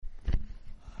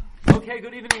Okay,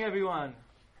 good evening, everyone.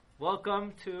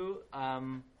 Welcome to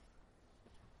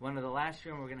one of the last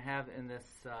room we're going to have in this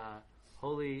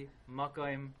holy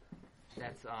makom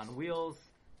that's on wheels,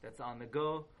 that's on the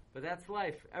go. But that's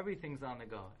life. Everything's on the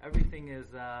go. Everything is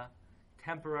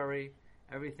temporary.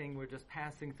 Everything, we're just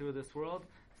passing through this world.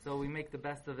 So we make the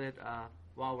best of it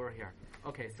while we're here.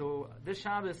 Okay, so this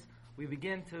Shabbos, we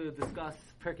begin to discuss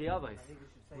Pirkei Avos. I think we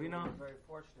should say we're very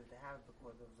fortunate to have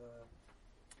because of the...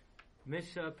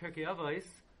 Misha Pirkei Avos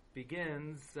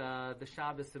begins the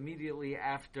Shabbos immediately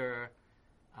after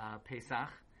Pesach.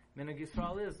 Minhag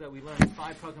Yisrael is that we learn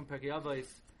 5 Prakim Pirkei Avos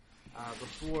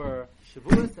before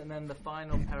Shavuos, and then the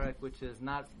final parak, which is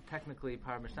not technically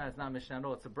Par Mishnah, it's not Mishnah at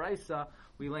all, it's a Brisa,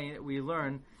 we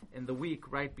learn in the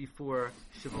week right before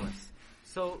Shavuos.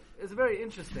 So it's very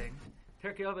interesting.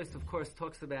 Pirkei Avos, of course,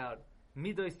 talks about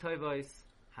Midos Tovos,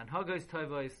 Hanhagos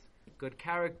Tovos, good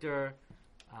character,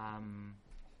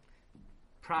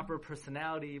 proper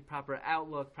personality, proper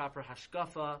outlook, proper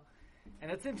hashkafa.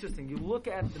 And it's interesting. You look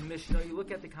at the Mishnah, you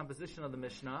look at the composition of the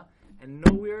Mishnah, and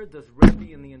nowhere does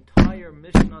Rebbe in the entire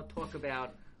Mishnah talk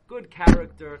about good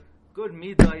character, good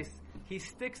midas. He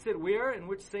sticks it where? In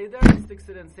which Seder? He sticks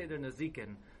it in Seder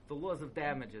Nazikin, the laws of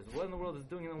damages. What in the world is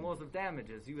doing in the laws of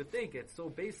damages? You would think it's so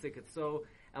basic, it's so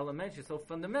elementary, so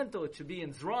fundamental. It should be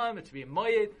in Zram, it should be in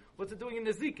Moyed. What's it doing in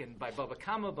Nazikin? By Baba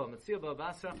Kama, Baba Metzia, Baba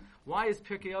Basra. Why is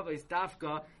Pirkei Avos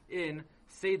Dafka in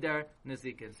Seder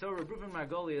Nazikin? So Reb Reuven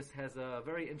Margolius has a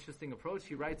very interesting approach.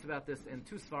 He writes about this in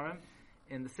 2 Svarim,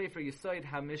 in the Sefer Yesod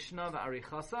HaMishnah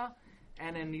V'Arichasa,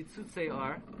 and in Nitzutzei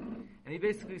Ar. And he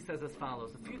basically says as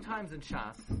follows. A few times in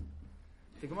Shas,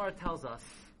 the Gemara tells us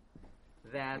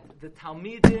that the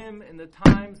Talmidim in the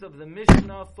times of the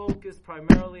Mishnah focused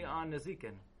primarily on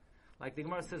Nazikin. Like the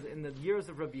Gemara says, in the years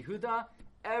of Rabbi Yehuda,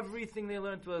 everything they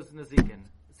learned was Nazikin.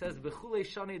 It says, B'chulei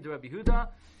shani de Rabbi Yehuda,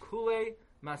 kulei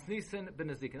masnisin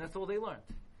b'Nazikin. That's all they learned.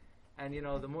 And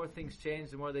the more things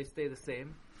change, the more they stay the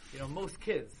same. Most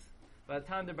kids, by the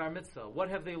time they're bar mitzvah, what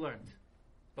have they learned?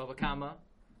 Bava Kama,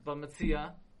 Bava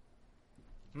Metzia,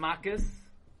 Makkos.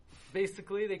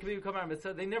 Basically, they can become bar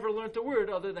mitzvah. They never learned a word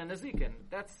other than Nazikin.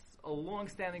 That's a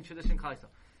long-standing tradition.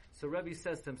 So Rebbe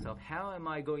says to himself, how am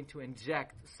I going to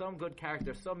inject some good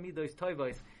character, some midos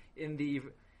tovos in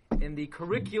the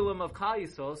curriculum of Klal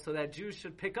Yisrael so that Jews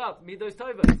should pick up midos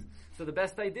tovos? So the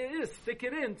best idea is stick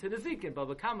it in to Nazikin,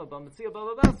 Bava Kama, Bava Metzia,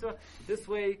 Bava Basra. This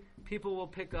way, people will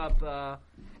pick up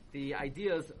the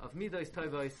ideas of midos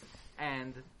tovos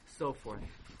and so forth.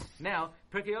 Now,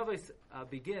 Pirkei Avos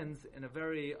begins in a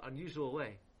very unusual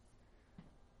way.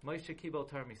 Moshe Kibel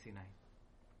Torah Misinai.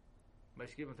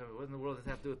 Moshe Kibel Torah. What in the world does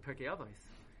that have to do with Pirkei Avos?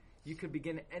 You could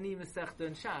begin any Masechta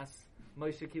in Shas,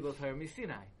 Moshe Kibel Torah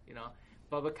Misinai.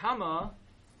 Bava Kama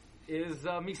is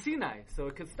Misinai, so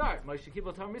it could start Moshe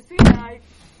Kibel Torah Misinai.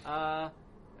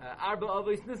 Arba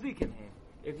Avos Nazikin.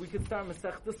 If we could start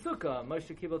Masechta Sukkah,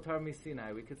 Moshe Kibel Torah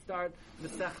Misinai. We could start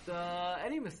Masechta,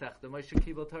 any Masechta, Moshe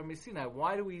Kibel Torah Misinai.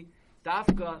 Why do we,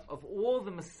 Dafka, of all the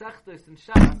Masechtas in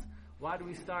Shas, why do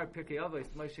we start Pirkei Avos,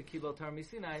 Moshe Kibel Torah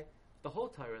Misinai? The whole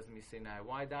Torah is Misinai.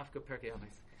 Why Dafka Pirkei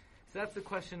Avos? So that's the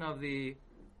question of the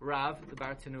Rav, the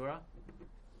Bar Tanura.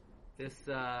 This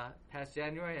past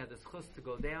January, I had this chus to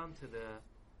go down to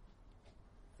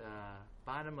the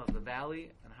bottom of the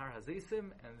valley in Har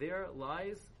Hazisim, and there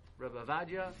lies Rabbi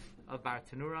Avadia of Bar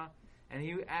Tanura, and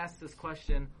he asked this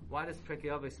question, why does Pirkei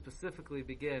Avos specifically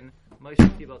begin Moshe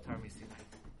Kibel Torah Misinai?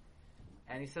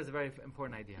 And he says a very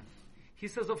important idea. He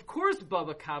says, of course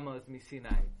Bava Kama is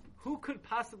Misinai. Who could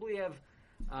possibly have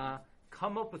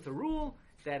come up with a rule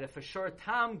that if a short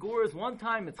tam gores 1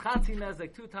 time, it's Chatzi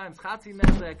Nezek, 2 times Chatzi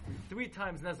Nezek, 3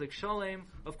 times Nezek Sholem?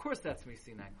 Of course that's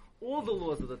Misinai. All the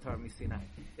laws of the Torah Misinai.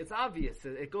 It's obvious.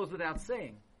 It goes without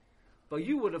saying. But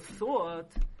you would have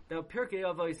thought that Pirkei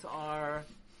Avos are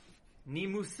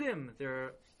nimusim.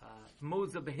 They're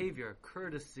modes of behavior,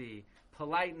 courtesy,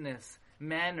 politeness,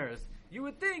 manners. You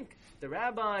would think the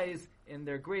rabbis, in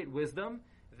their great wisdom,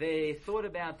 they thought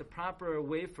about the proper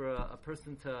way for a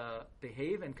person to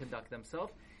behave and conduct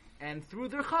themselves. And through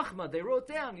their chachma, they wrote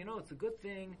down, it's a good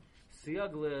thing.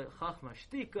 Siyag le chachma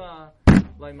shtika,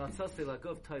 lai matzase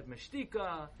lagov taiv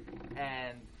meshtika,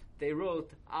 and they wrote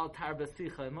al tarba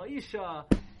sicha ma'isha,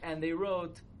 and they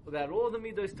wrote about all the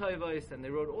midos tovos, and they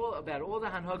wrote about all the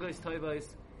hanhagos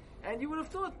tovos, and you would have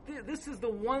thought this is the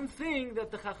one thing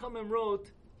that the Chachamim wrote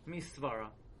misvara,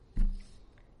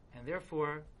 and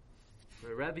therefore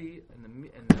the Rebbe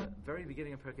in the very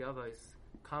beginning of Pirkei Avos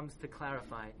comes to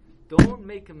clarify: don't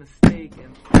make a mistake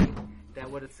and think that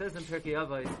what it says in Pirkei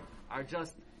Avos are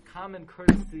just common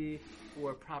courtesy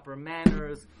or proper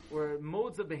manners or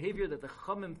modes of behavior that the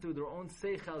Chachamim through their own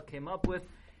seichel came up with.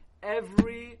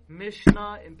 every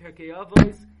Mishnah in Pirkei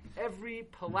Avos, every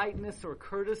politeness or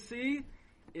courtesy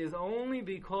is only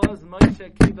because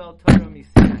Moshe Kibel Torah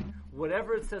Misinai.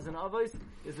 Whatever it says in Avos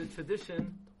is a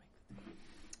tradition.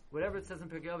 Whatever it says in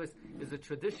Pirkei Avos is a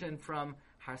tradition from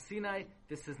Har Sinai.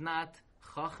 This is not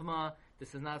Chachma.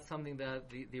 This is not something that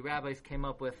the rabbis came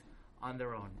up with on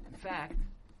their own. In fact,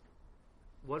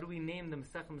 what do we name the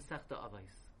Masechta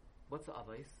Avos? What's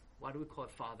Avos? Why do we call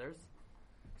it fathers?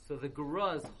 So the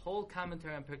Gura's whole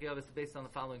commentary on Pirkei Avos is based on the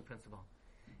following principle.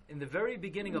 In the very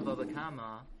beginning of Bava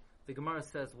Kama, the Gemara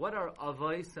says, what are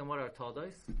Avos and what are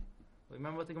Toldos?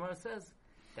 Remember what the Gemara says?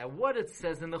 That what it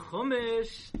says in the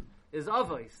Chumash is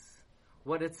Avos.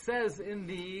 What it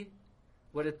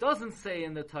doesn't say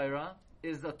in the Torah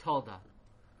is a Tolda.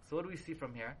 So what do we see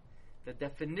from here? The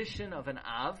definition of an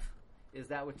Av is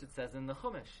that which it says in the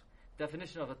Chumash.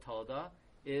 Definition of a Tolda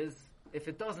is if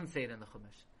it doesn't say it in the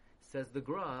Chumash. Says the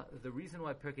Gra, the reason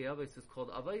why Pirkei Avos is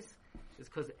called Avos is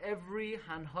because every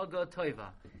Hanhaga Toiva,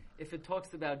 if it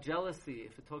talks about jealousy,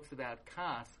 if it talks about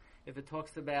Kas, if it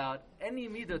talks about any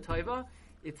Midah Toiva,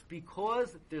 it's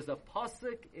because there's a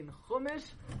pasuk in Chumash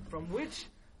from which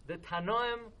the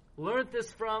Tanoim learned this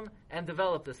from and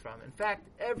developed this from. In fact,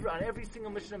 on every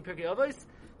single Mishnah in Pirkei Avos,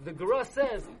 the Gra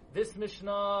says this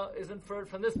Mishnah is inferred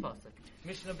from this pasuk.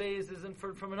 Mishnah Beis is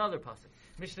inferred from another pasuk.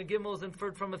 Mishnah Gimel is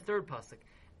inferred from a third pasuk.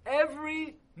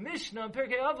 Every Mishnah in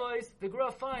Pirkei Avos, the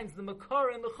Gra finds the Makar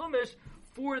and the Chumash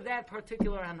for that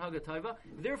particular Hanhaga Taiva.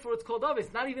 Therefore, it's called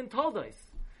Avos, not even Toldos,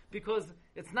 because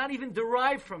it's not even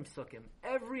derived from Sukkim.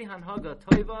 Every Hanhaga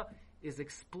Taiva is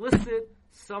explicit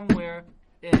somewhere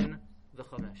in the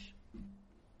Chumash.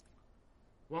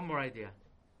 One more idea.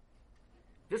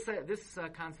 This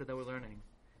concept that we're learning,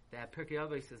 that Pirkei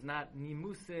Avos is not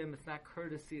nimusim, it's not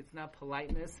courtesy, it's not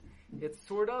politeness, it's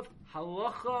sort of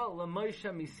halacha l'Moshe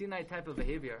misinai type of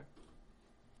behavior.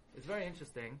 It's very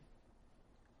interesting.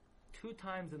 2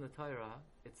 times in the Torah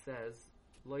it says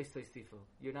lo yisosifu.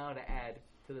 You're not allowed to add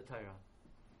to the Torah.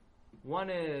 One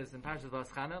is in Parshas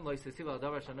Vaschana, lo yisosifu al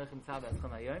davar shanoich mitzav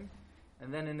eschem hayom,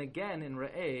 and then again in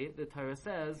Re'eh the Torah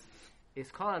says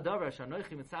is kol hadavar shanoich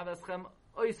mitzav eschem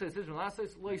oisos ishon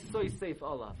lasos lo yisosef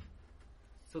olav.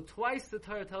 So twice the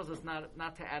Torah tells us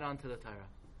not to add on to the Torah.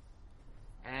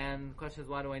 And the question is,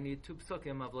 why do I need 2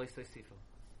 psukim of lo yisosifu?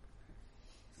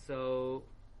 So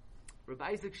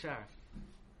Rabbi Isaac Shar,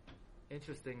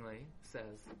 interestingly,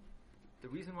 says the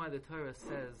reason why the Torah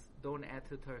says don't add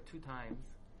to the Torah 2 times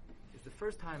is the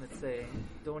first time it's saying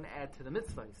don't add to the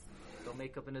mitzvahs, don't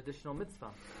make up an additional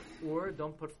mitzvah, or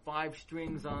don't put 5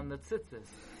 strings on the tzitzis,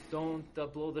 don't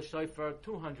blow the shofar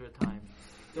 200 times,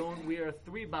 don't wear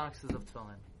 3 boxes of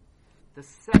tefillin. The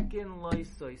second lo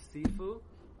yisosifu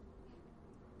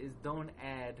is don't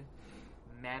add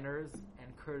manners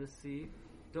and courtesy.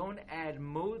 Don't add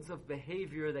modes of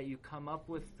behavior that you come up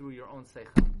with through your own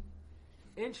seichel.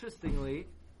 Interestingly,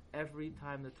 every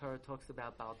time the Torah talks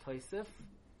about Baal Tosef,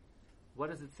 what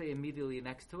does it say immediately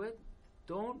next to it?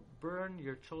 Don't burn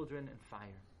your children in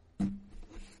fire.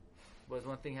 What does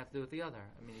one thing have to do with the other?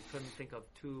 I mean, you couldn't think of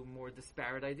 2 more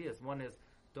disparate ideas. One is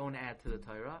don't add to the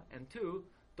Torah, and 2,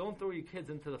 don't throw your kids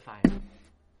into the fire.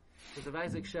 Because of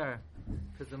Isaac Shar,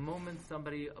 because the moment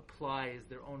somebody applies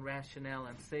their own rationale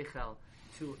and seichel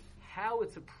to how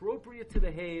it's appropriate to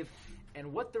behave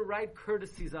and what the right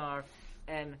courtesies are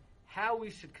and how we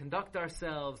should conduct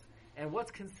ourselves and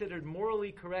what's considered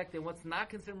morally correct and what's not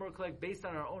considered morally correct based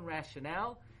on our own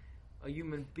rationale, a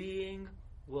human being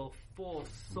will fall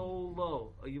so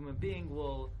low. A human being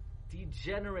will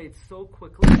degenerate so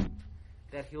quickly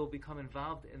that he'll become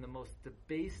involved in the most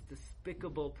debased,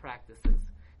 despicable practices.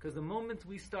 Because the moment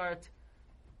we start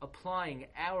applying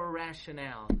our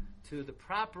rationale to the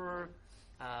proper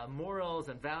morals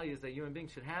and values that human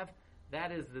beings should have,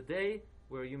 that is the day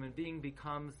where a human being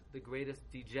becomes the greatest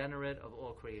degenerate of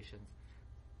all creations.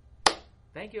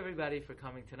 Thank you, everybody, for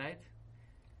coming tonight.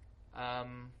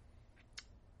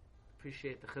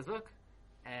 Appreciate the chizuk.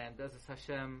 And Be'ezus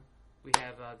Hashem, we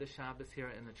have this Shabbos here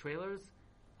in the trailers,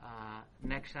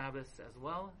 next Shabbos as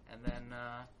well, and then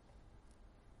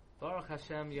Baruch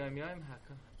Hashem, Yom Yom,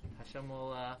 Hashem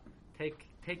will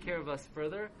take care of us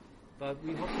further. But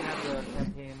we hope to have the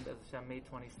campaign Be'ezus Hashem May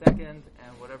 22nd,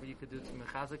 and whatever you could do to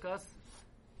mechazek us.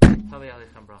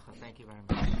 Thank you very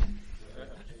much.